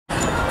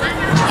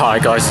Hi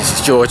guys, this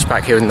is George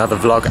back here with another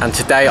vlog, and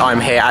today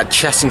I'm here at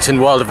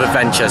Chessington World of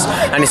Adventures,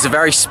 and it's a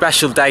very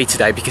special day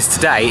today because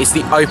today is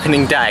the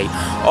opening day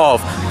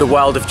of the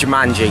World of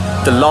Jumanji,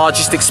 the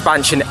largest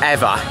expansion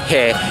ever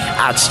here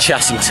at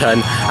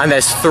Chessington, and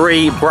there's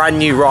 3 brand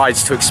new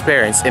rides to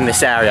experience in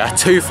this area.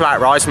 2 flat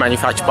rides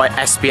manufactured by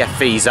SBF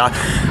Visa,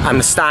 and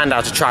the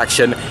standout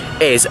attraction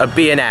is a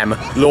B&M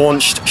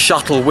launched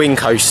shuttle wing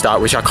coaster,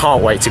 which I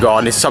can't wait to go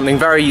on. It's something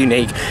very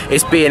unique.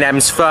 It's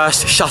B&M's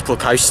first shuttle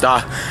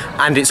coaster,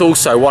 and it's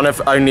also one of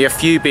only a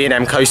few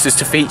B&M coasters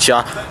to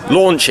feature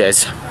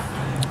launches.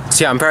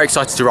 So yeah, I'm very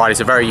excited to ride.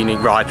 It's a very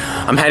unique ride.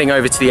 I'm heading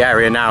over to the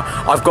area now.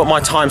 I've got my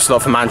time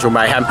slot for Mandrill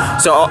Mayhem.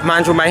 So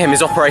Mandrill Mayhem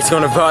is operating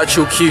on a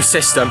virtual queue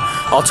system.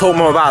 I'll talk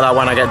more about that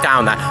when I get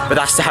down there, but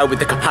that's to help with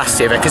the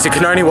capacity of it, because it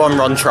can only run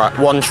one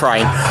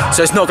train.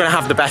 So it's not going to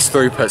have the best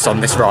throughputs on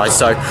this ride.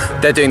 So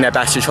they're doing their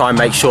best to try and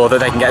make sure that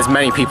they can get as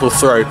many people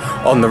through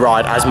on the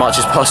ride as much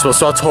as possible.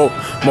 So I'll talk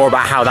more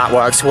about how that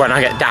works when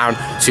I get down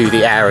to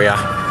the area.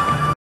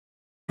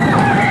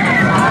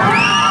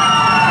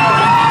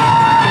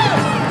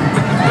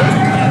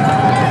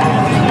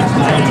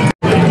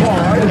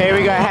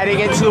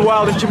 Into the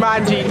World of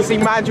Jumanji. You can see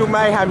Mandrill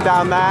Mayhem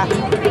down there.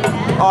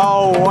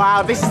 Oh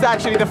wow, this is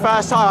actually the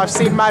first time I've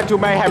seen Mandrill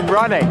Mayhem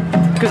running,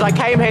 because I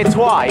came here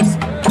twice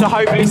to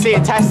hopefully see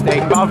it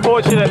testing, but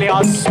unfortunately I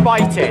was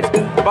spited.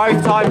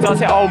 Both times I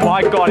said, oh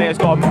my god, it's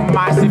got a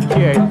massive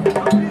queue.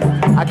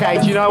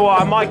 Okay, do you know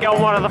what? I might get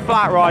on one of the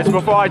flat rides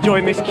before I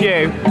join this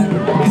queue,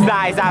 because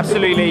that is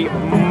absolutely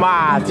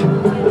mad.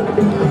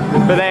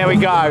 But there we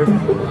go.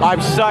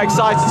 I'm so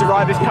excited to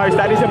ride this coaster.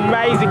 That is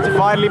amazing to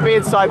finally be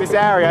inside this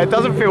area. It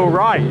doesn't feel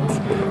right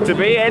to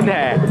be in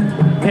here.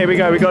 Here we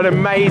go. We've got an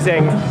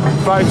amazing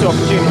photo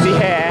opportunity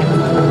here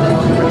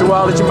with the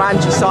World of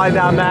Jumanji sign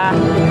down there,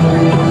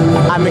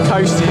 and the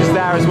coaster is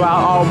there as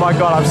well. Oh my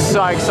god, I'm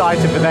so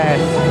excited for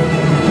this.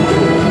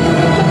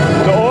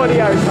 The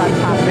audio is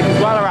fantastic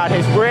as well around here.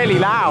 It's really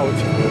loud.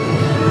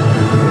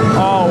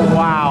 Oh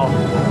wow.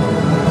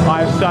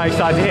 I'm so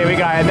excited. Here we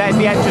go, and there's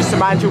the entrance to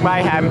Mandrill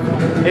Mayhem.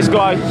 It's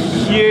got a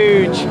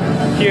huge,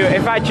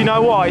 in fact, you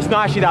know what? It's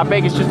not actually that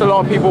big, it's just a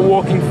lot of people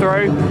walking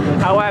through.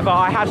 However,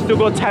 I have still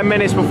got 10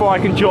 minutes before I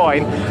can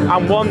join,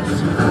 and once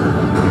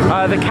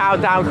the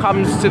countdown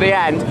comes to the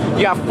end,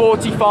 you have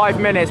 45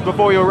 minutes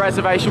before your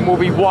reservation will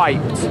be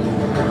wiped.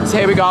 So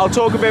here we go, I'll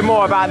talk a bit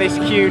more about this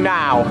queue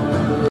now.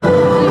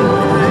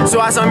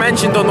 So as I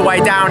mentioned on the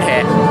way down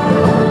here,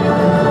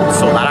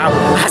 sort that out.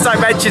 As I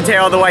mentioned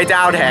here on the way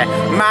down here,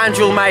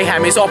 Mandrill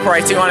Mayhem is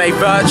operating on a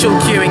virtual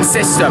queuing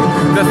system.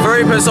 The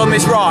throughputs on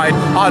this ride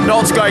are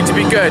not going to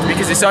be good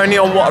because it's only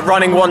on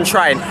running one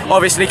train.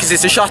 Obviously, because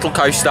it's a shuttle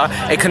coaster,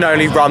 it can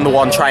only run the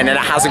one train and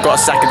it hasn't got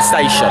a second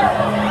station.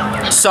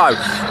 So,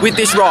 with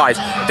this ride,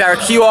 there are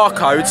QR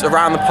codes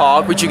around the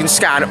park which you can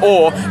scan,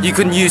 or you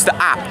can use the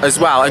app as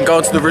well and go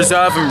onto the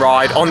reserve and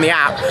ride on the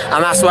app,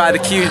 and that's where the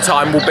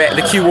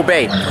queue will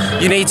be.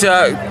 You need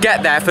to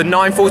get there for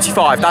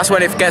 9:45. That's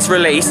when it gets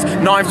released.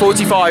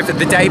 9:45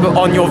 the day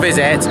on your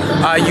visit.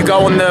 You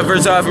go on the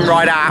reserve and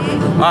ride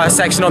app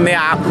section on the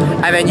app,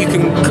 and then you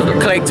can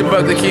click to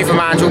book the queue for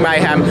Mandrill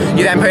Mayhem.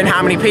 You then put in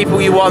how many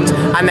people you want,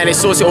 and then it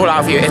sorts it all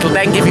out for you. It'll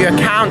then give you a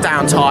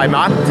countdown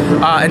timer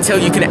until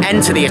you can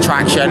enter the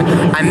attraction,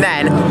 and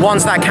then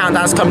once that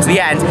countdown's come to the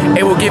end,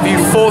 it will give you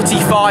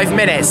 45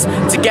 minutes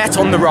to get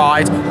on the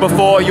ride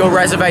before your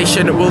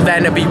reservation will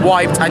then be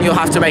wiped, and you'll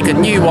have to make a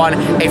new one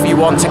if you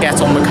want to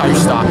get on the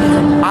coaster.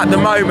 At the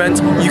moment,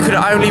 you can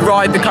only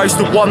ride the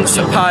coaster once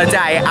per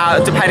day,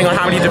 depending on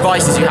how many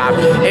devices you have.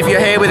 If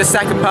you're here with a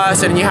second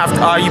person and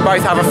you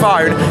both have a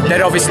phone,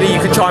 then obviously you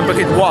can try and book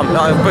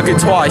it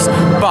twice.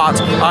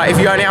 But if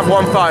you only have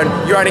one phone,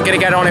 you're only going to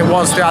get on it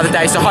once throughout the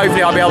day. So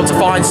hopefully I'll be able to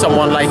find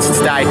someone later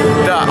today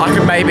that I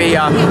can maybe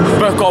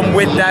book on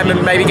with them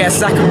and maybe get a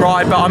second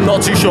ride, but I'm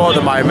not too sure at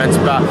the moment,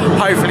 but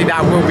hopefully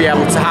that will be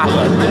able to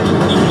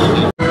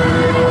happen.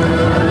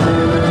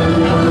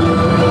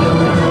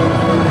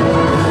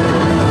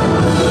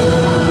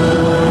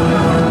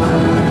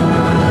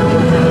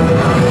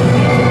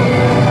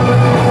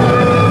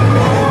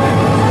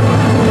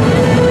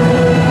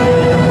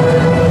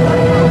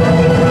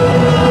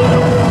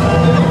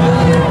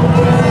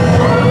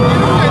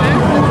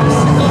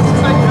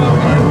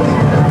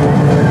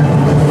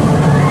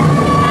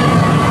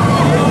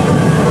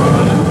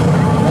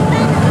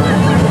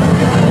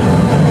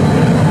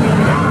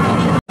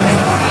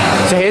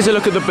 Here's a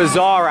look at the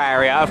bazaar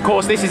area. Of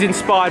course, this is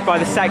inspired by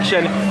the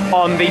section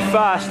on the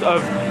first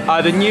of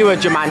the newer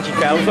Jumanji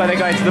films, where they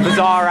go into the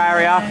bazaar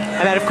area.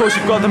 And then, of course,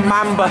 you've got the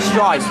Mamba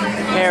Strike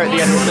here at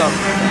the end of the film.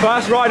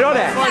 First ride on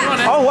it?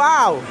 Oh,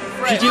 wow!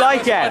 Did you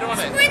like it?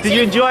 Did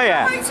you enjoy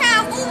it?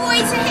 Hotel all the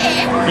way to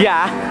here.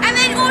 Yeah. And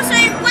then also,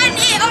 when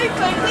it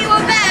opened, we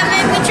were there, and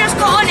then we just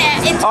got on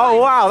it. Oh,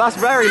 wow, that's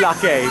very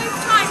lucky.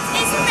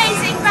 It's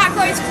amazing. Back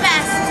row's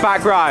best.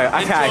 Back row,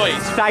 okay.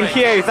 Thank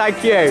you,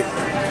 thank you.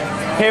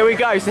 Here we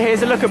go, so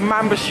here's a look at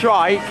Mamba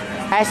Strike,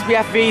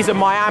 SBF Visa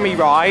Miami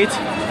ride.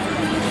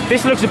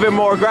 This looks a bit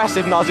more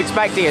aggressive than I was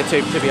expecting it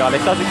to be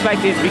honest. I was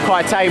expecting it to be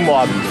quite a tame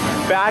one.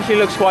 but it actually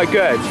looks quite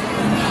good.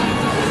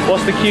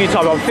 What's the queue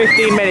time on?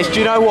 15 minutes. Do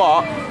you know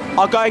what?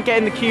 I'll go and get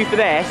in the queue for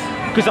this,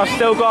 because I've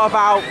still got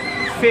about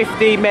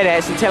 15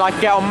 minutes until I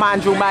can get on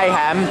Mandrill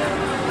Mayhem.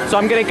 So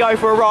I'm going to go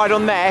for a ride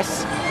on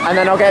this, and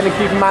then I'll get in the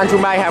queue for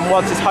Mandrill Mayhem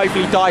once it's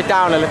hopefully died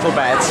down a little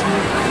bit.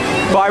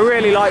 But I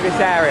really like this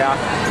area.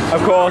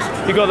 Of course,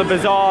 you've got the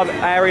bazaar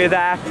area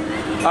there,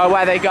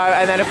 where they go,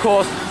 and then of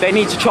course they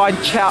need to try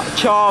and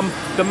charm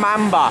the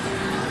Mamba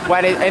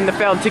when in the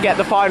film to get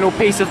the final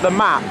piece of the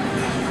map.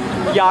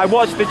 Yeah, I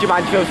watched the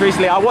Jumanji films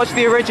recently. I watched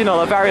the original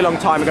a very long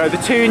time ago. The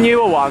two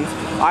newer ones,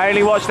 I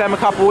only watched them a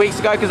couple of weeks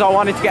ago because I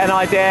wanted to get an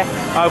idea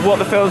of what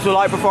the films were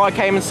like before I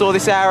came and saw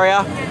this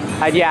area.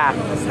 And yeah,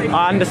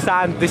 I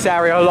understand this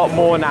area a lot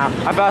more now.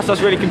 At first I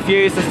was really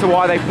confused as to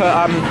why they put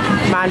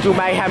Mandrill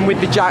Mayhem with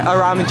the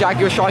around the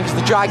Jaguar Shrine, because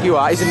the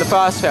Jaguar is in the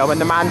first film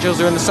and the Mandrills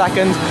are in the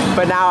second.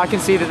 But now I can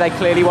see that they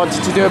clearly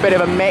wanted to do a bit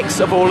of a mix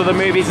of all of the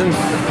movies and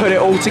put it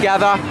all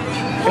together.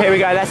 Here we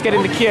go, let's get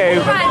in the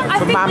queue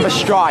for Mamba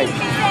Strike.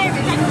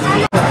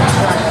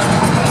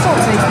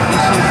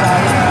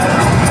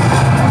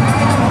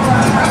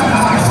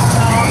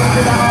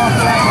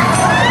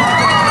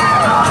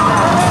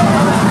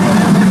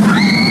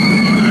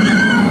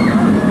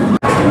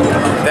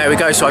 There we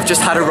go, so I've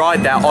just had a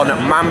ride there on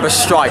Mamba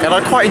Strike, and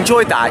I quite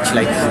enjoyed that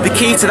actually. The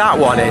key to that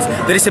one is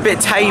that it's a bit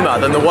tamer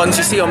than the ones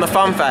you see on the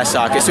funfair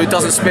circuit, so it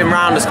doesn't spin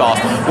round as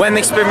fast. When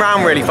they spin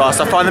round really fast,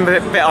 I find them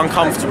a bit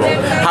uncomfortable.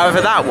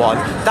 However, that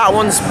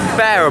one's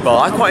bearable.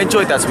 I quite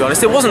enjoyed that, to be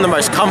honest. It wasn't the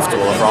most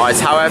comfortable of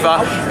rides,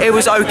 however, it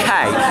was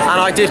okay,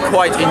 and I did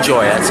quite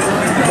enjoy it.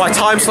 My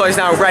time slot is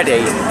now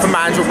ready for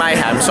Mandrill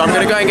Mayhem, so I'm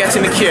going to go and get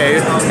in the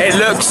queue. It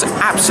looks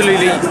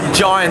absolutely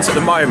giant at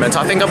the moment.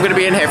 I think I'm going to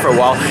be in here for a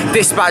while.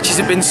 Dispatches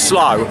have been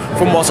slow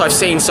from what I've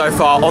seen so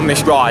far on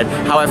this ride.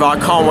 However, I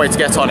can't wait to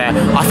get on it.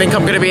 I think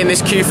I'm going to be in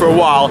this queue for a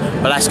while,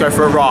 but let's go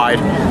for a ride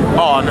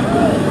on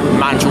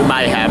Mandrill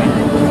Mayhem.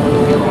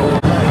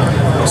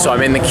 So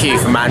I'm in the queue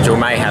for Mandrill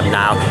Mayhem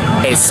now.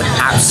 It's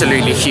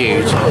absolutely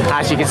huge.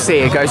 As you can see,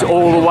 it goes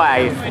all the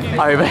way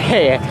over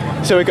here.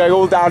 So we're going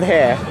all down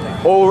here,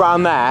 all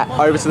around there,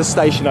 over to the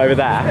station over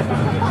there.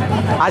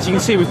 As you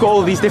can see, we've got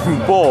all these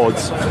different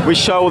boards which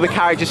show all the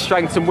characters'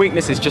 strengths and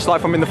weaknesses, just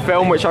like from in the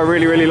film, which I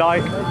really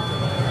like.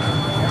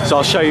 So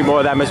I'll show you more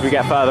of them as we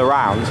get further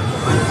around.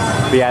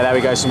 But yeah, there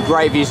we go, some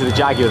great views of the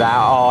Jaguar there.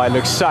 Oh, it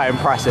looks so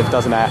impressive,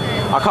 doesn't it?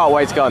 I can't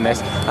wait to go on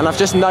this. And I've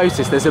just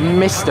noticed there's a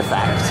mist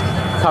effect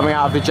coming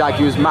out of the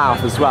Jaguar's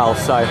mouth as well,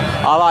 so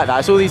I like that.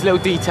 It's all these little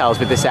details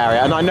with this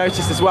area. And I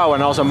noticed as well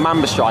when I was on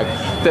Mamba Strike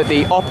that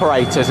the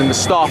operators and the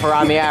staff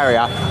around the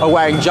area are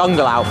wearing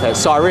jungle outfits,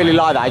 so I really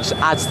like that. It just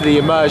adds to the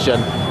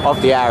immersion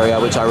of the area,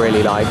 which I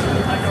really like.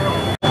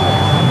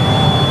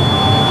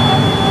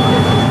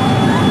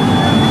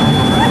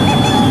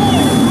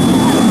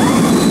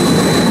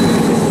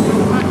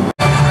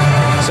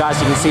 So as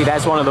you can see,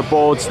 there's one of the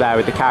boards there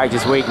with the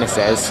character's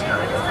weaknesses.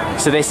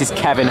 So this is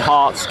Kevin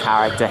Hart's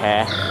character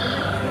here.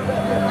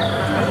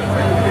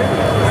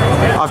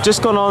 I've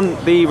just gone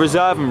on the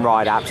Reserve and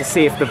Ride app to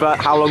see if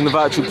how long the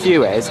virtual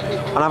queue is,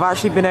 and I've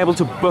actually been able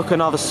to book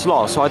another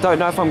slot, so I don't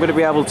know if I'm going to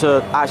be able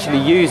to actually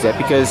use it,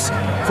 because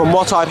from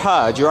what I'd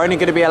heard, you're only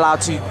going to be allowed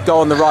to go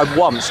on the ride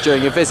once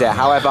during your visit.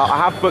 However, I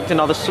have booked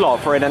another slot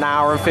for in an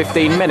hour and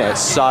 15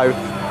 minutes, so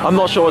I'm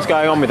not sure what's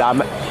going on with that.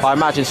 I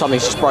imagine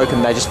something's just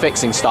broken, they're just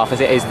fixing stuff,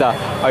 as it is the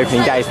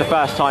opening day. It's the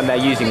first time they're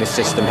using this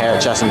system here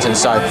at Chessington,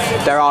 so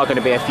there are going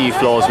to be a few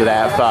flaws with it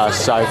at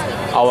first, so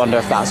I wonder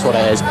if that's what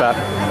it is, but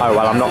oh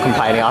well, I'm not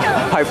complaining.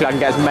 Hopefully I can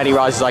get as many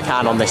rides as I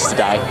can on this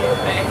today.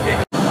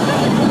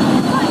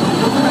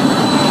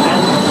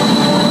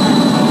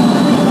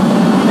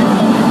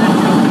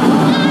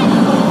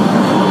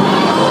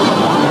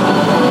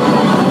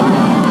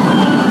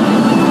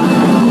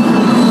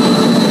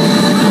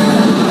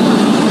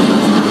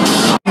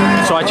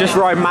 So I just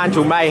rode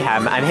Mandrill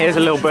Mayhem, and here's a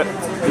little bit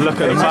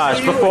look at the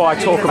merch before I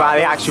talk about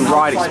the actual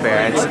ride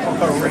experience.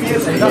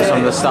 Got some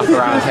of the stuff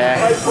around here.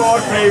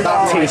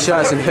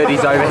 T-shirts and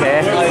hoodies over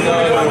here.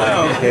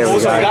 Here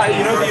we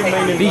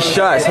go. These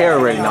shirts here are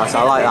really nice,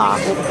 I like that.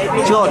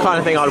 It's not the kind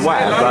of thing I'd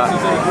wear, but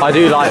I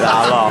do like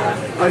that a lot.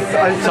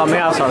 Something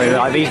else I really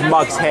like, these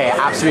mugs here,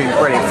 absolutely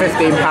brilliant.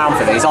 £15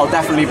 for these, I'll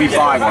definitely be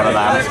buying one of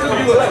them.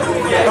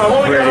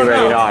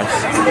 Really nice.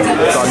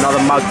 Got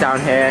another mug down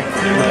here.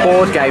 The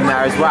board game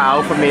there as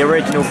well, from the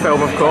original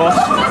film of course.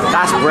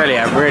 That's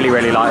brilliant,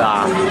 really like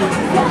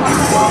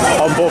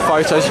that. Onboard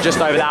photos are just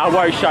over there, I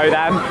won't show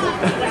them.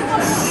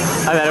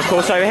 And then of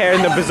course over here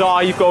in the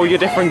bazaar you've got all your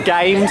different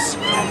games.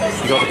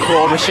 You've got the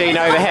claw machine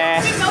over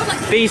here.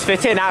 These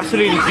fit in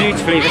absolutely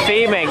beautifully. The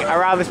theming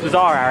around this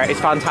bazaar area is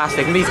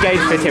fantastic, and these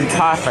games fit in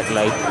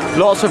perfectly.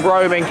 Lots of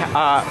roaming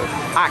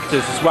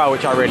actors as well,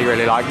 which I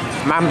really like.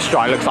 Mamba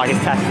Strike looks like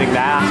it's testing there,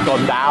 that's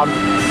gone down.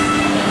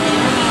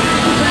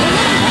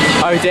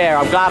 Oh dear,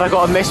 I'm glad I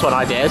got on this one,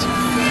 I did.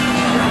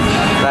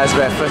 There's a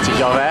bit of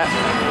footage of it.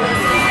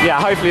 Yeah,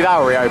 hopefully that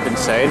will reopen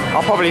soon.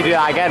 I'll probably do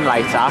that again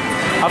later.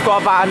 I've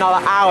got about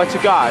another hour to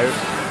go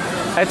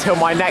until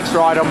my next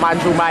ride on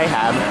Mandrill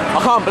Mayhem.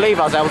 I can't believe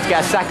I was able to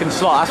get a second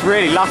slot. That's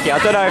really lucky. I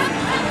don't know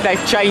if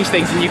they've changed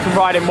things and you can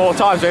ride it more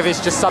times or if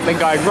it's just something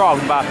going wrong,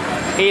 but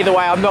either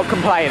way, I'm not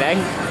complaining.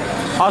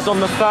 I was on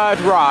the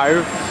 3rd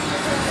row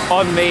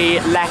on the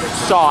left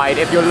side,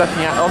 if you're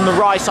looking at, on the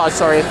right side,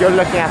 sorry, if you're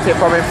looking at it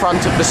from in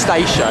front of the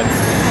station.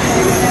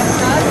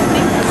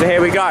 So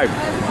here we go.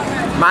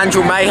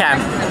 Mandrill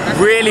Mayhem.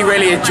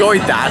 Really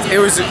enjoyed that. It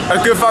was a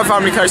good fun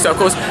family coaster. Of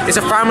course, it's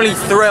a family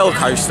thrill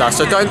coaster,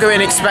 so don't go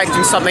in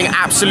expecting something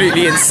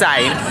absolutely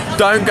insane.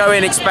 Don't go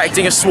in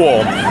expecting a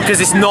swarm, because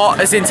it's not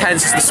as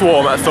intense as the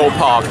swarm at Thorpe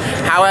Park.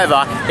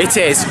 However, it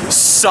is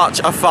such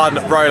a fun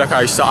roller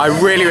coaster. I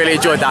really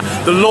enjoyed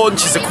that. The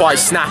launches are quite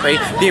snappy.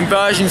 The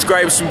inversion's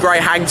great with some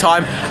great hang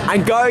time,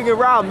 and going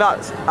around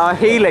that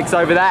helix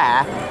over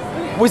there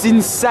was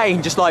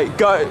insane. Just like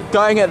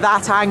going at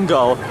that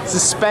angle,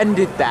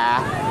 suspended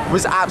there,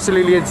 was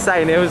absolutely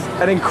insane. It was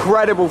an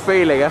incredible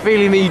feeling, a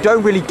feeling that you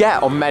don't really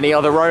get on many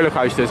other roller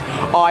coasters.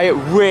 I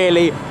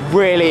really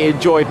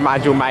enjoyed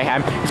Mandrill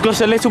Mayhem. It's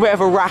got a little bit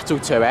of a rattle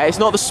to it. It's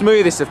not the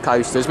smoothest of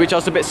coasters, which I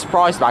was a bit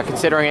surprised about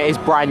considering it is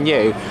brand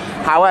new.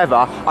 However,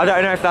 I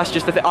don't know if that's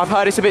just the thing. I've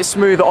heard it's a bit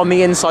smoother on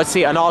the inside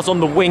seat, and I was on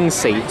the wing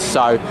seat,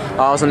 so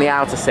I was on the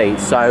outer seat.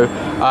 So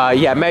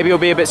yeah, maybe it'll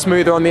be a bit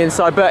smoother on the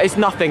inside, but it's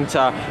nothing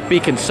to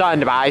be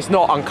concerned about. It's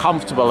not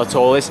uncomfortable at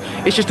all. It's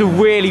just a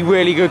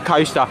really good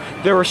coaster.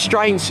 The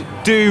restraints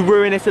do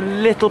ruin it a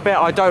little bit.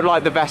 I don't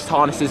like the vest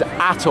harnesses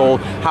at all.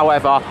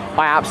 However,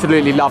 I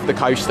absolutely love the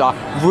coaster.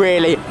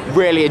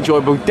 Really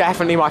enjoyable.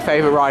 Definitely my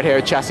favourite ride here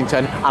at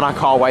Chessington, and I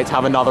can't wait to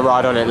have another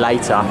ride on it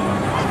later.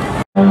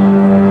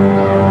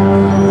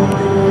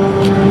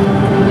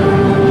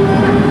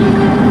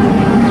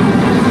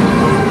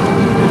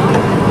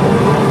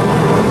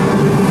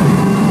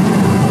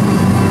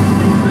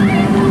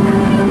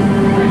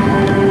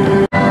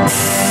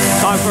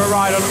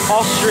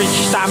 Ostrich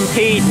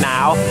Stampede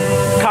now,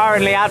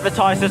 currently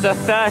advertised as a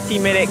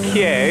 30-minute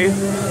queue.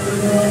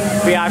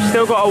 But yeah, I've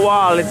still got a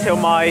while until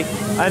my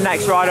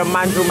next ride on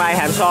Mandrill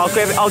Mayhem, so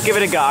I'll give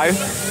it a go.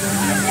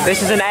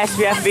 This is an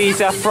SVF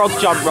Visa frog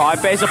jump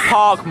ride, but it's a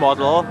park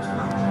model.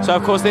 So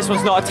of course this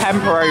one's not a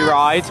temporary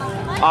ride,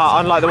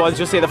 unlike the ones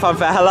you'll see at the fun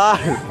fair. Hello!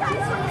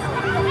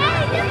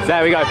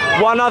 There we go.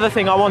 One other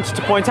thing I wanted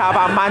to point out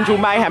about Mandrill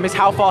Mayhem is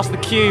how fast the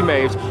queue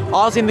moved.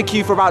 I was in the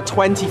queue for about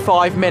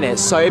 25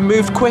 minutes, so it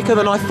moved quicker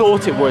than I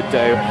thought it would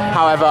do.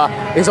 However,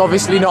 it's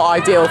obviously not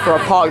ideal for a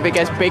park that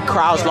gets big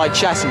crowds like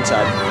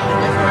Chessington.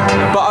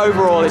 But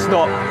overall, it's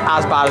not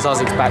as bad as I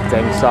was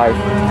expecting, so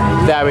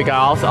there we go.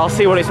 I'll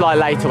see what it's like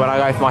later when I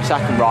go for my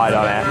second ride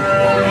on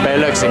it. But it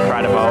looks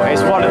incredible.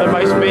 It's one of the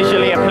most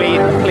visually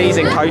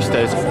pleasing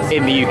coasters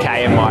in the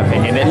UK, in my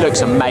opinion. It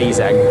looks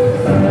amazing.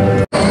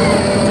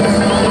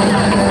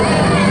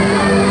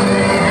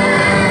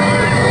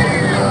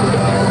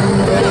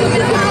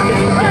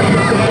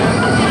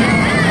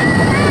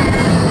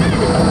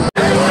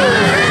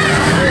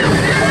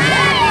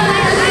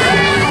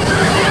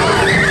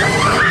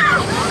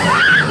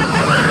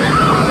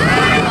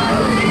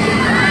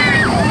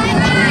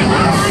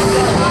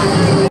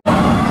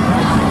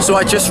 So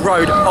I just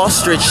rode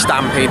Ostrich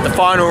Stampede, the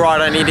final ride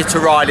I needed to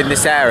ride in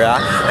this area,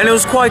 and it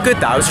was quite good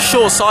though. It was a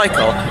short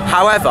cycle.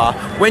 However,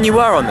 when you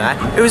were on there,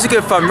 it was a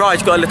good fun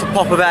ride. You got a little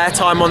pop of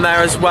airtime on there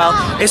as well.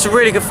 It's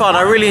really good fun.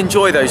 I really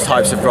enjoy those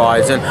types of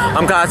rides, and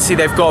I'm glad to see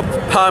they've got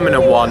a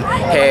permanent one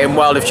here in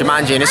World of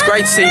Jumanji, and it's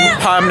great to see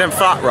permanent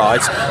flat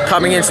rides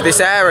coming into this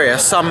area.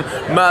 Some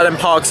Merlin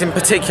parks in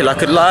particular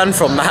could learn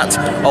from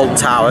that, Old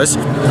Towers.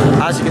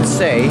 As you can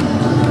see,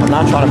 I'm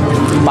now trying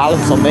to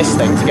balance on this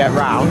thing to get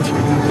round.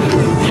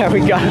 There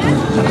we go.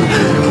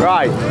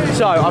 Right,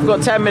 so I've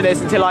got 10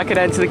 minutes until I can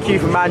enter the queue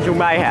for Mandrill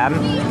Mayhem.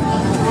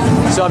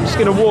 So I'm just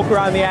going to walk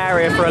around the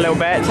area for a little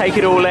bit, take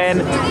it all in,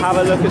 have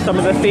a look at some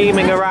of the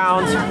theming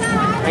around,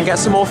 and get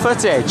some more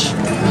footage.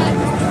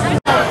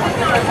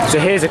 So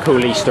here's a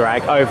cool Easter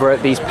egg over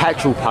at these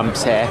petrol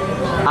pumps here.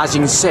 As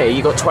you can see,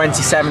 you've got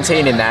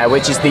 2017 in there,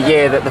 which is the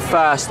year that the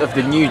first of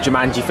the new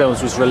Jumanji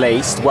films was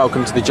released,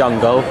 Welcome to the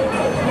Jungle,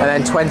 and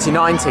then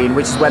 2019,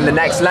 which is when the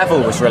next level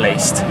was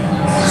released.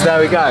 So there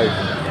we go.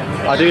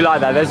 I do like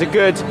that. There's a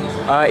good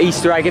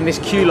Easter egg in this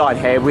queue line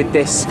here with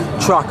this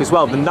truck as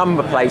well. The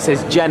number plate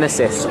says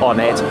Genesis on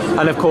it,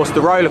 and of course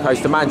the roller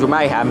coaster Mandrill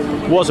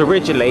Mayhem was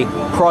originally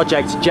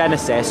Project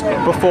Genesis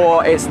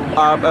before its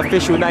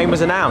official name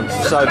was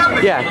announced. So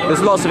yeah,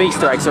 there's lots of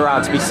Easter eggs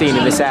around to be seen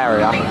in this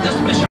area.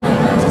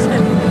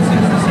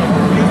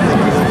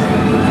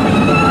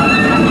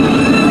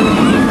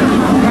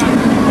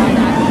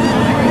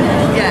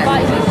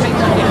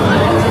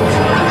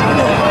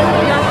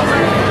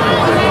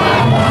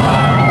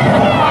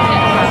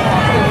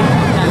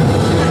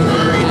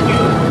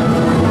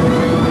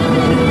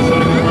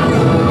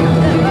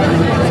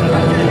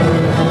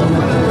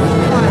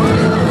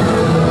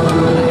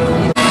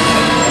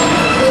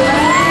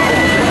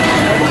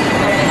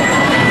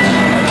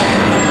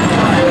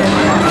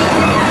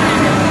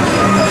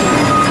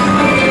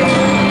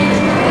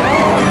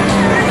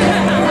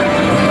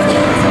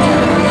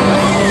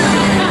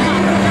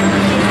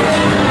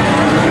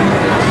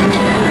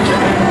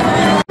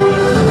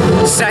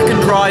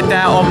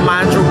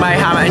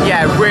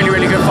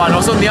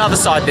 was on the other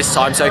side this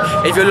time, so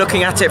if you're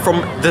looking at it from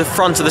the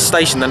front of the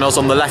station, then I was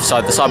on the left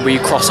side, the side where you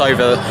cross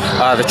over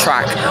the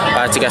track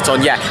to get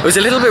on. Yeah, it was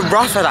a little bit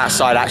rougher that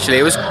side actually.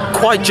 It was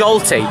quite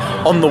jolty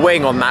on the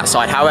wing on that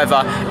side.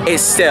 However,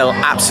 it's still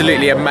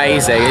absolutely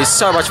amazing. It's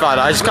so much fun.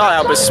 I just can't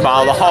help but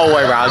smile the whole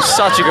way around.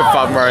 Such a good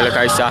fun roller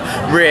coaster.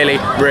 Really,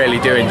 really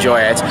do enjoy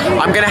it.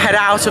 I'm going to head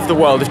out of the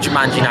World of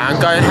Jumanji now and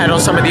go and head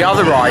on some of the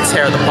other rides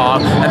here at the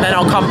park, and then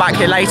I'll come back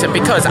here later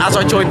because as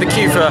I joined the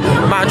queue for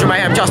Mandrill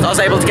Mayhem Just, I was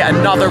able to get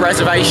another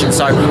reservation,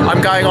 so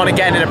I'm going on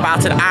again in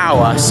about an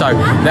hour. So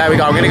there we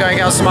go. I'm going to go and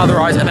get on some other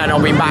rides, and then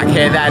I'll be back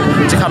here then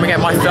to come and get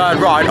my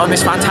third ride on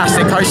this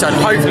fantastic coaster, and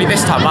hopefully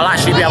this time I'll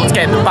actually be able to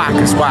get in the back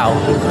as well.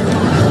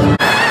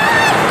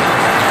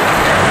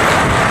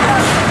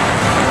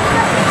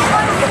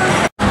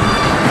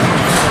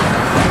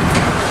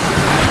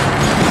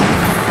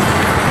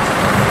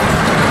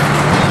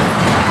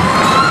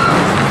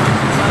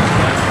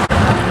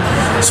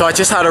 So I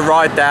just had a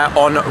ride there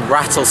on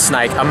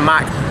Rattlesnake, a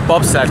Mack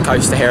bobsled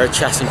coaster here at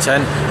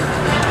Chessington,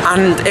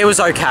 and it was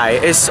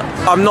okay.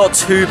 I'm not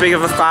too big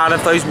of a fan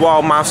of those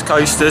wild mouse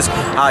coasters.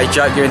 They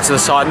jerk you into the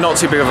side, not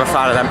too big of a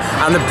fan of them.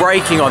 And the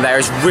braking on there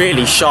is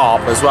really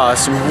sharp as well. There's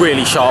some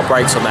really sharp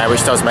brakes on there,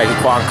 which does make it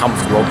quite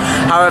uncomfortable.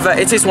 However,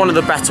 it is one of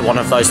the better one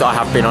of those that I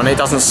have been on. It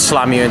doesn't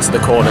slam you into the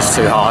corners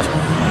too hard.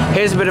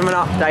 Here's a bit of an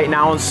update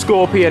now on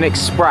Scorpion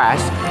Express.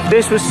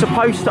 This was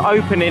supposed to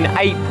open in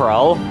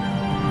April.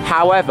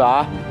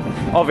 However,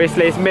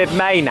 obviously it's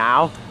mid-May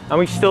now and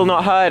we've still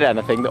not heard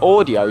anything. The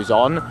audio's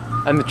on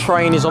and the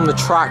train is on the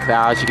track there,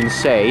 as you can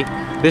see.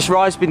 This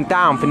ride's been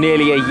down for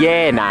nearly a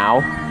year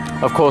now.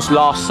 Of course,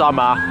 last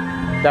summer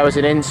there was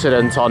an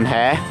incident on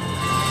here.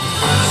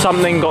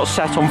 Something got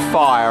set on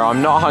fire,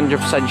 I'm not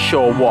 100%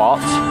 sure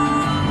what,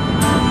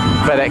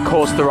 but it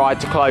caused the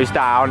ride to close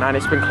down, and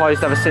it's been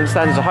closed ever since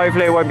then, so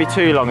hopefully it won't be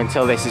too long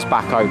until this is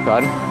back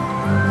open.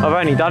 I've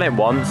only done it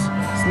once.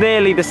 It's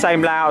nearly the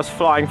same layout as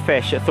Flying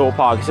Fish at Thorpe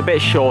Park. It's a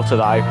bit shorter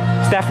though.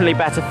 It's definitely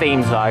better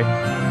themes though.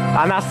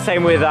 And that's the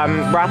same with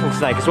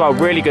Rattlesnake as well.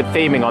 Really good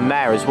theming on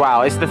there as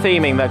well. It's the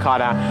theming that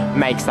kind of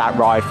makes that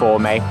ride for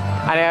me.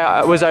 And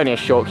it was only a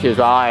short queue as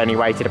well. I only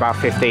waited about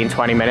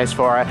 15-20 minutes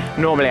for it.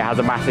 Normally it has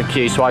a massive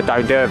queue, so I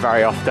don't do it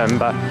very often,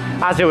 but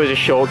as it was a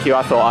short queue,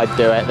 I thought I'd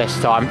do it this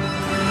time.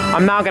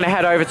 I'm now going to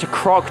head over to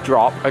Croc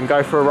Drop and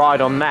go for a ride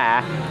on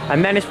there,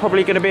 and then it's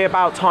probably going to be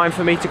about time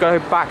for me to go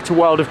back to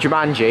World of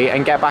Jumanji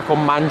and get back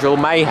on Mandrill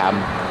Mayhem.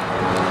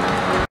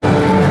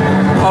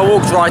 I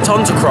walked right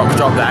onto Croc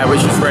Drop there,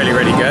 which was really,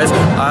 really good.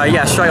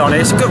 Yeah, straight on it.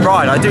 It's a good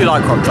ride. I do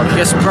like Croc Drop. You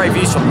get some great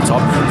views from the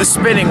top. The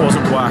spinning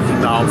wasn't working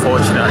though,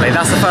 unfortunately.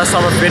 That's the first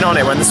time I've been on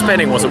it when the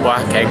spinning wasn't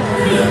working.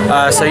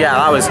 So yeah,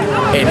 that was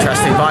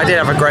interesting. But I did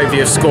have a great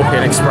view of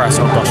Scorpion Express.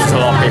 Oh gosh, there's a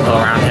lot of people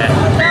around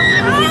here.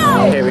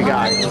 Here we go,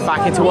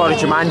 back into World of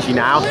Jumanji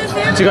now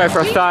to go for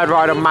a third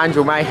ride on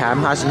Mandrill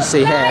Mayhem, as you can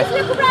see here.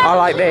 I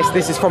like this.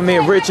 This is from the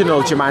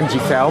original Jumanji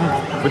film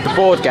with the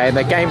board game.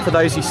 The game for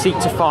those who seek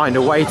to find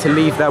a way to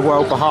leave their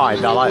world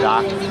behind. I like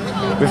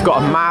that. We've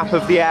got a map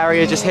of the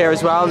area just here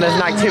as well, and there's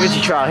an activity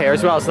trail here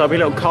as well, so there'll be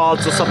little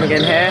cards or something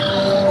in here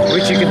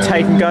which you can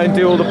take and go and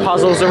do all the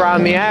puzzles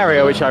around the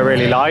area, which I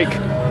really like.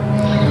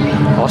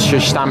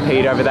 Ostrich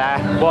Stampede over there.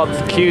 What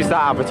queue's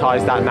that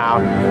advertised at now?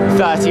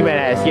 30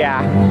 minutes,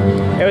 yeah.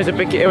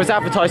 It was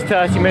advertised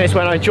 30 minutes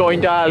when I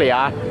joined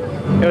earlier.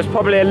 It was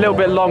probably a little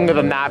bit longer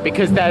than that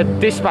because they're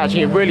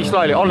dispatching it really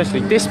slowly. Honestly,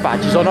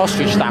 dispatches on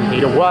Ostrich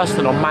Stampede are worse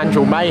than on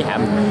Mandrill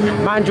Mayhem.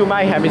 Mandrill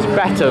Mayhem is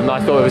better than I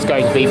thought it was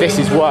going to be. This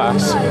is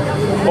worse.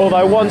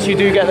 Although once you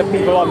do get the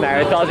people on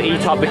there, it does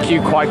eat up the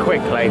queue quite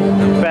quickly.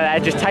 But they're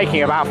just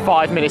taking about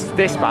 5 minutes to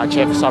dispatch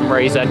it for some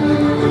reason.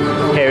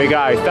 Here we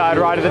go, third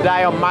ride of the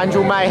day on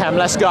Mandrill Mayhem,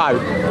 let's go.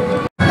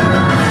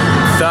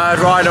 Third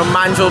ride on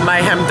Mandrill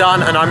Mayhem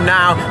done, and I'm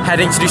now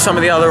heading to do some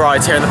of the other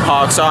rides here in the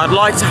park. So I'd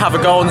like to have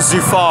a go on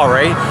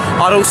Zufari.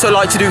 I'd also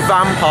like to do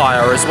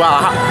Vampire as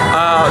well.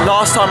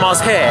 Last time I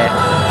was here,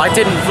 I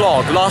didn't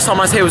vlog. Last time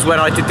I was here was when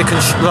I did the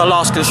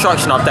last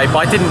construction update,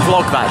 but I didn't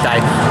vlog that day.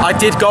 I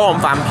did go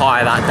on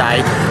Vampire that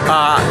day,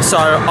 so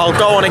I'll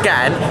go on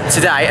again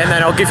today, and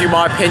then I'll give you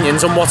my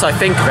opinions on what I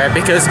think of it,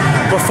 because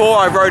before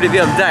I rode it the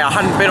other day, I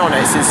hadn't been on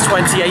it since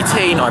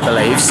 2018, I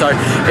believe, so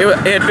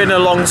it had been a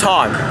long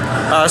time.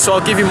 So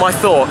I'll give you my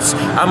thoughts,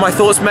 and my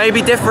thoughts may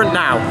be different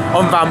now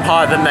on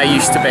Vampire than they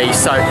used to be.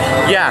 So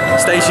yeah,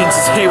 stay tuned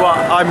to see what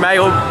I may,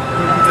 or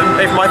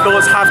if my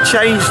thoughts have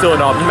changed or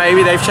not.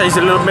 Maybe they've changed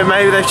a little bit,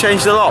 maybe they've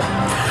changed a lot.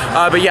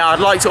 But yeah, I'd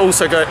like to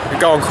also go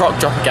on Croc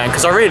Drop again,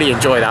 because I really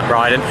enjoy that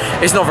ride, and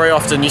it's not very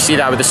often you see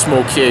that with a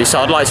small queue, so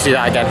I'd like to do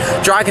that again.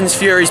 Dragon's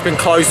Fury's been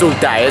closed all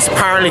day. It's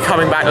apparently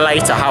coming back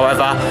later,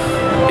 however,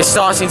 it's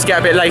starting to get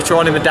a bit later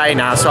on in the day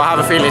now, so I have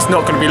a feeling it's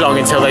not going to be long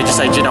until they just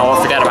say, do you know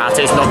what, forget about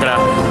it, it's not going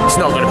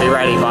to be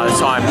ready by the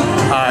time,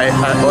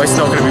 or it's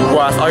not going to be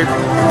worth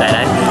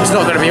opening. It's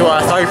not going to be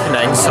worth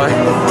opening, so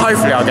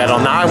hopefully I'll get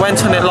on that. I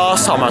went on it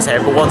last time I was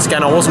here, but once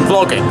again I wasn't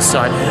vlogging,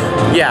 so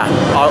yeah,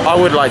 I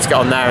would like to get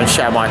on there and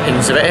share my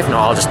opinions of it. If not,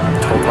 I'll just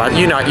talk about it.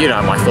 You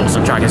know my thoughts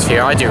on Dragon's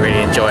Fury. I do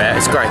really enjoy it.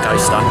 It's a great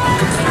coaster.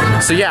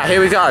 So yeah, here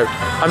we go.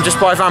 I'm just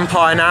by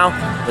Vampire now.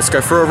 Let's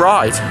go for a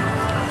ride.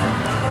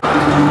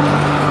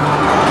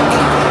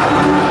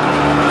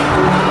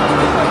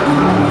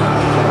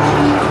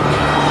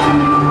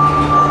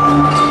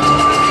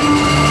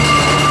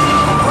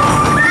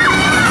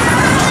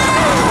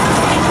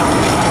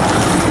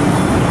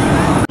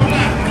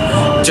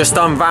 Just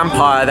done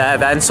Vampire there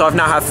then, so I've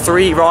now had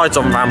 3 rides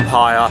on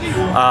Vampire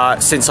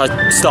since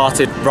I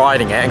started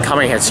riding it and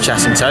coming here to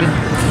Chessington.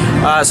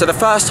 So the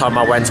first time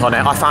I went on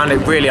it, I found it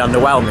really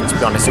underwhelming, to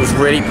be honest. It was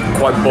really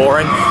quite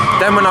boring.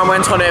 Then when I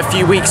went on it a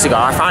few weeks ago,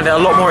 I found it a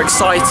lot more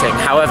exciting.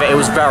 However, it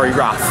was very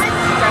rough.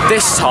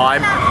 This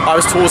time, I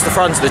was towards the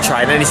front of the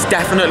train, and it's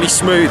definitely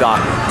smoother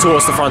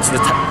towards the front of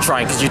the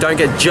train because you don't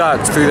get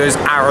jerked through those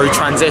arrow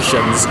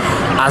transitions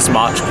as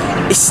much.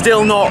 It's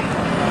still not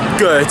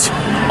good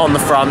on the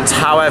front,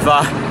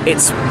 however,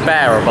 it's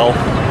bearable.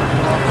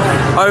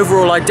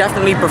 Overall, I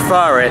definitely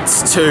prefer it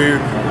to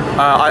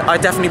I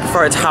definitely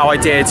prefer it to how I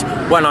did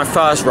when I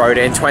first rode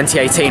it in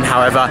 2018.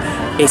 However,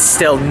 it's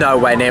still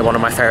nowhere near one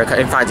of my favourite.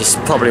 In fact, it's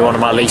probably one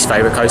of my least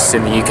favourite coasters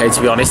in the UK,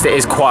 to be honest. It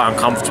is quite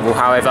uncomfortable.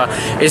 However,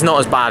 it's not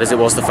as bad as it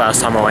was the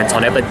first time I went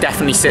on it, but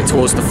definitely sit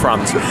towards the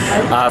front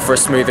for a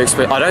smooth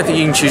experience. I don't think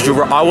you can choose your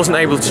row. I wasn't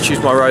able to choose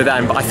my row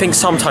then, but I think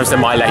sometimes they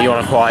might let you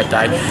on a quiet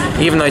day,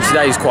 even though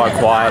today's quite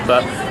quiet,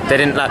 but they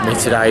didn't let me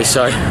today.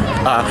 So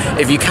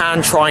if you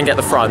can try and get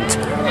the front,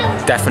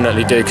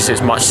 definitely do, because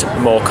it's much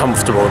more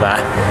comfortable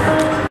there.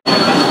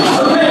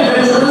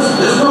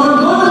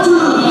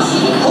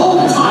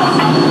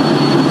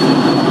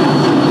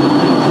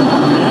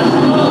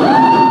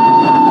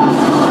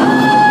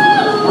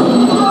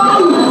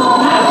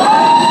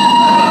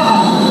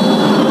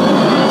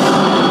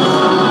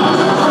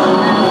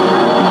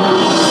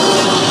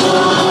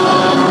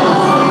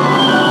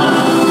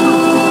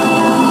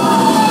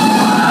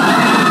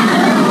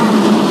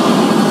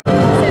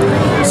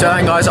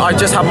 I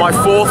just had my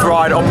 4th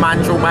ride on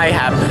Mandrill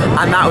Mayhem,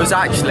 and that was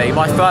actually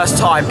my first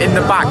time in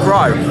the back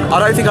row. I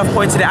don't think I've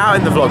pointed it out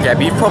in the vlog yet,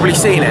 but you've probably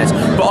seen it.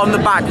 But on the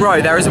back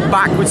row, there is a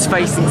backwards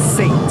facing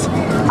seat.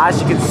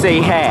 As you can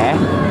see here,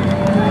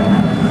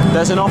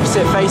 there's an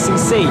opposite facing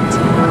seat.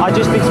 I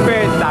just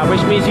experienced that,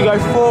 which means you go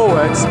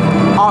forwards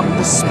up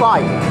the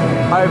spike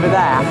over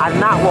there,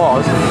 and that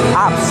was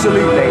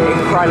absolutely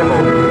incredible.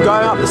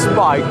 Going up the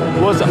spike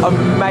was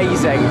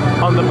amazing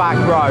on the back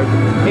row.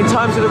 In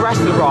terms of the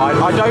rest of the ride,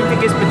 I don't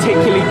think it's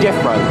particularly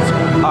different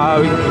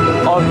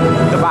on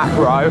the back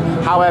row.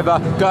 However,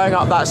 going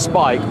up that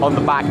spike on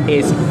the back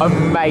is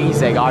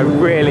amazing. I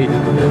really,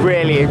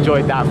 really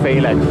enjoyed that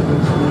feeling.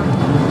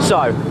 So,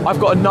 I've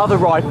got another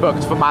ride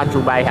booked for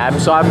Mandrill Mayhem,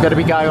 so I'm going to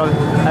be going on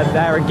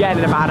there again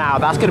in about an hour.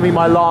 That's going to be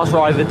my last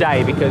ride of the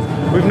day because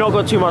we've not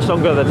got too much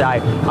longer of the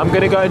day. I'm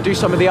going to go and do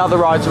some of the other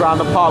rides around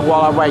the park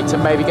while I wait to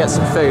maybe get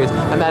some food,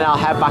 and then I'll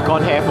head back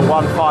on here for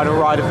one final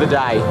ride of the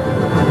day.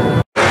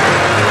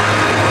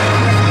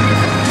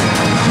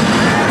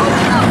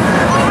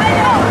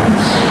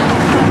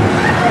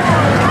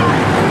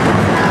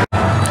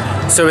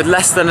 So with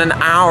less than an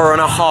hour and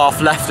a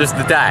half left of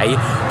the day,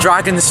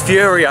 Dragon's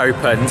Fury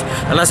opened,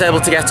 and I was able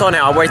to get on it.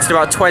 I waited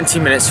about 20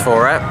 minutes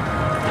for it.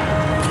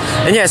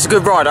 And yeah, it's a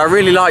good ride. I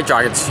really like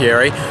Dragon's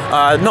Fury.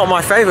 Not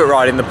my favourite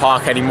ride in the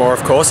park anymore,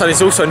 of course, and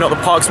it's also not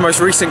the park's most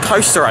recent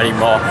coaster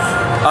anymore.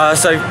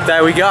 So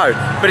there we go.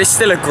 But it's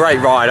still a great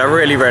ride. I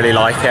really, really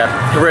like it.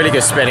 A really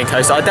good spinning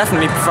coaster. I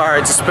definitely prefer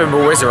it to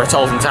Spinball Wizard at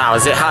Alton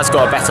Towers. It has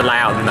got a better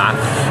layout than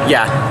that.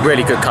 Yeah,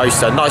 really good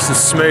coaster. Nice and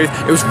smooth.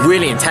 It was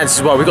really intense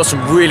as well. We got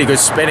some really good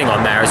spinning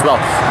on there as well.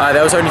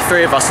 There was only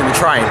 3 of us in the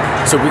train,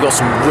 so we got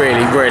some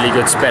really, really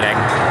good spinning.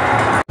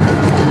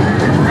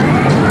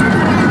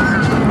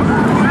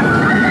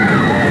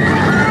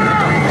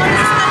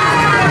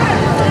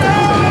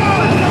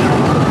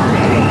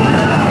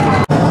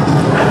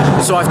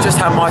 So I've just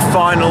had my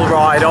final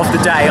ride of the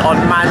day on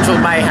Mandrill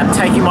Mayhem,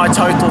 taking my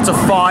total to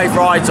 5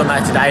 rides on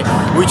there today,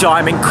 which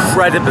I'm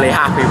incredibly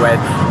happy with.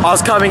 I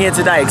was coming in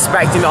today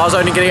expecting that I was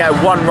only going to get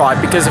 1 ride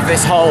because of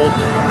this whole 1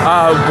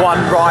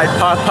 ride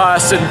per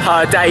person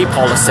per day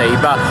policy,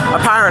 but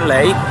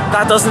apparently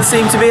that doesn't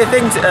seem to be a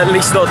thing, at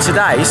least not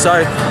today,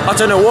 so I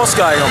don't know what's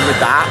going on with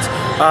that.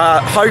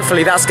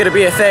 Hopefully that's going to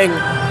be a thing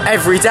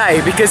every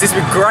day, because it's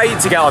been great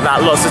to get on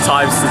that lots of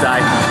times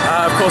today.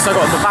 Of course, I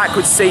got the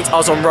backwards seat. I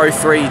was on row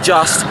 3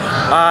 just.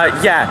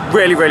 Yeah,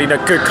 really, really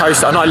good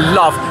coaster, and I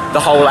love the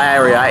whole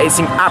area. It's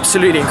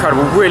absolutely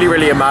incredible, really,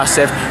 really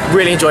immersive.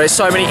 Really enjoy it.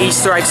 So many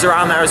Easter eggs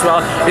around there as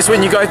well. It's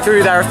when you go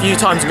through there a few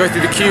times and go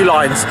through the queue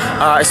lines,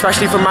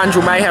 especially from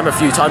Mandrill Mayhem a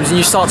few times, and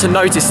you start to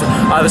notice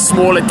the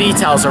smaller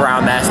details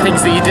around there,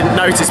 things that you didn't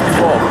notice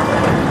before.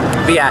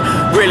 But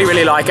yeah,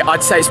 really like it.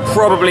 I'd say it's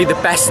probably the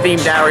best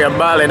themed area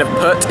Merlin have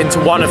put into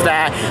one of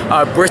their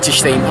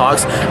British theme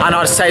parks, and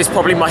I'd say it's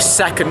probably my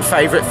second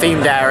favourite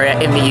themed area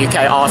in the UK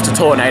after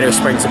Tornado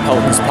Springs at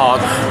Poulton's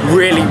Park.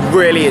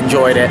 Really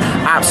enjoyed it.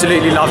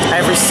 Absolutely loved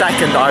every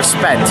second I've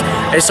spent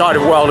inside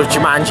of World of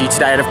Jumanji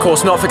today, and of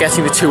course not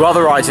forgetting the two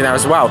other rides in there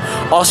as well,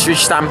 Ostrich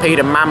Stampede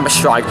and Mamba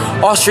Strike.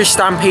 Ostrich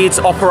Stampede's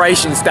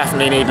operations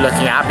definitely need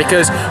looking at,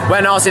 because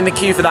when I was in the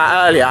queue for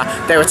that earlier,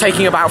 they were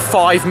taking about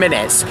 5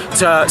 minutes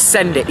to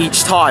send it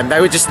each time. They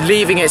were just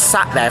leaving it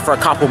sat there for a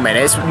couple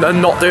minutes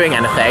and not doing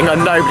anything,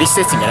 and nobody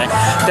sitting in it.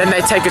 Then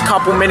they'd take a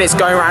couple minutes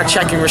going around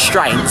checking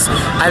restraints,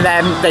 and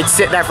then they'd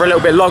sit there for a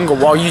little bit longer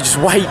while you just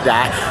wait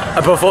there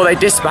before they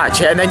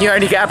dispatch it, and then you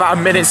only get about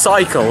a minute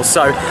cycle.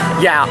 So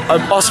yeah,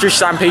 Ostrich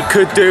Stampede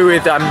could do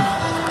with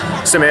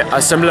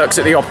some looks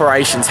at the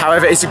operations.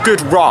 However, it's a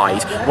good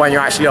ride when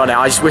you're actually on it.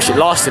 I just wish it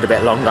lasted a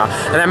bit longer.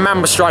 And then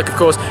Mamba Strike, of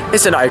course,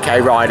 it's an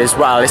okay ride as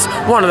well. It's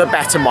one of the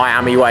better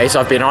Miami ways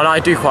I've been on. I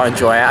do quite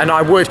enjoy it, and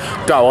I would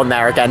go on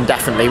there again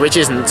definitely, which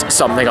isn't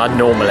something I'd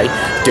normally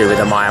do with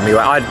a Miami way.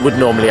 I would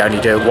normally only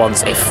do it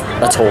once, if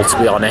at all, to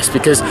be honest,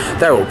 because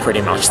they're all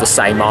pretty much the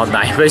same, aren't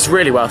they? But it's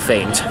really well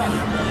themed.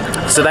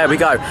 So there we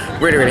go.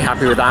 Really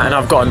happy with that, and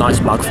I've got a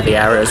nice mug for the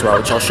area as well,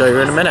 which I'll show you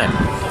in a minute.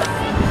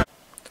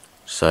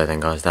 So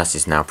then guys, that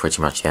is now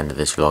pretty much the end of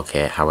this vlog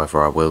here.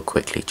 However, I will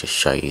quickly just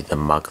show you the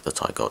mug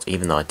that I got,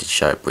 even though I did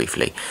show it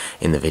briefly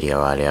in the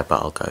video earlier,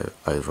 but I'll go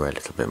over a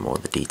little bit more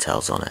of the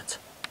details on it.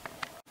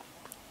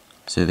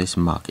 So this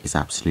mug is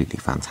absolutely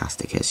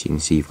fantastic. As you can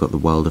see, you've got the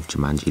World of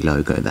Jumanji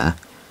logo there,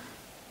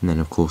 and then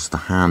of course the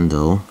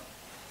handle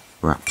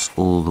wraps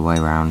all the way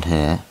around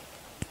here,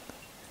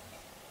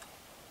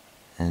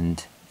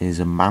 and there's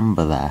a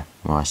mamba there.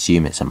 Well, I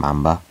assume it's a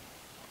mamba.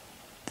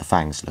 The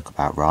fangs look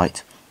about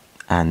right.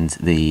 And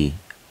the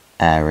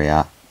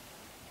area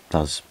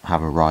does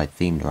have a ride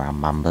themed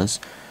around mambas.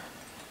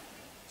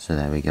 So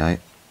there we go.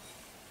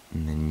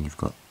 And then you've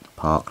got the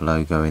park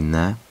logo in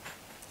there.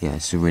 Yeah,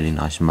 it's a really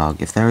nice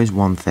mug. If there is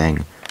one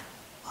thing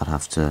I'd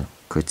have to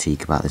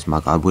critique about this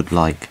mug, I would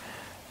like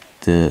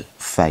the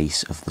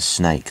face of the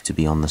snake to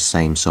be on the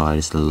same side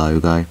as the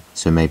logo.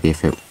 So maybe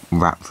if it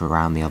wrapped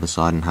around the other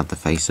side and had the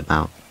face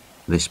about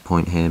this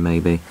point here,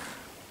 maybe.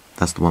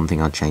 That's the one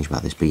thing I'd change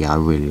about this, but yeah, I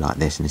really like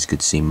this, and it's good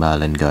to see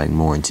Merlin going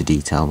more into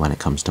detail when it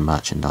comes to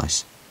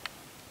merchandise.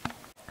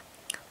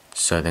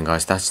 So then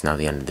guys, that's now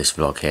the end of this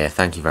vlog here.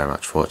 Thank you very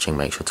much for watching.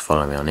 Make sure to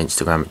follow me on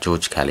Instagram at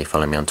George Kelly,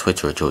 follow me on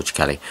Twitter at George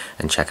Kelly,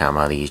 and check out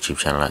my other YouTube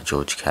channel at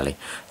George Kelly.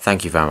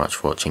 Thank you very much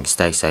for watching.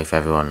 Stay safe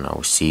everyone, and I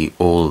will see you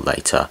all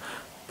later.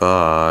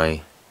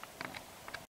 Bye.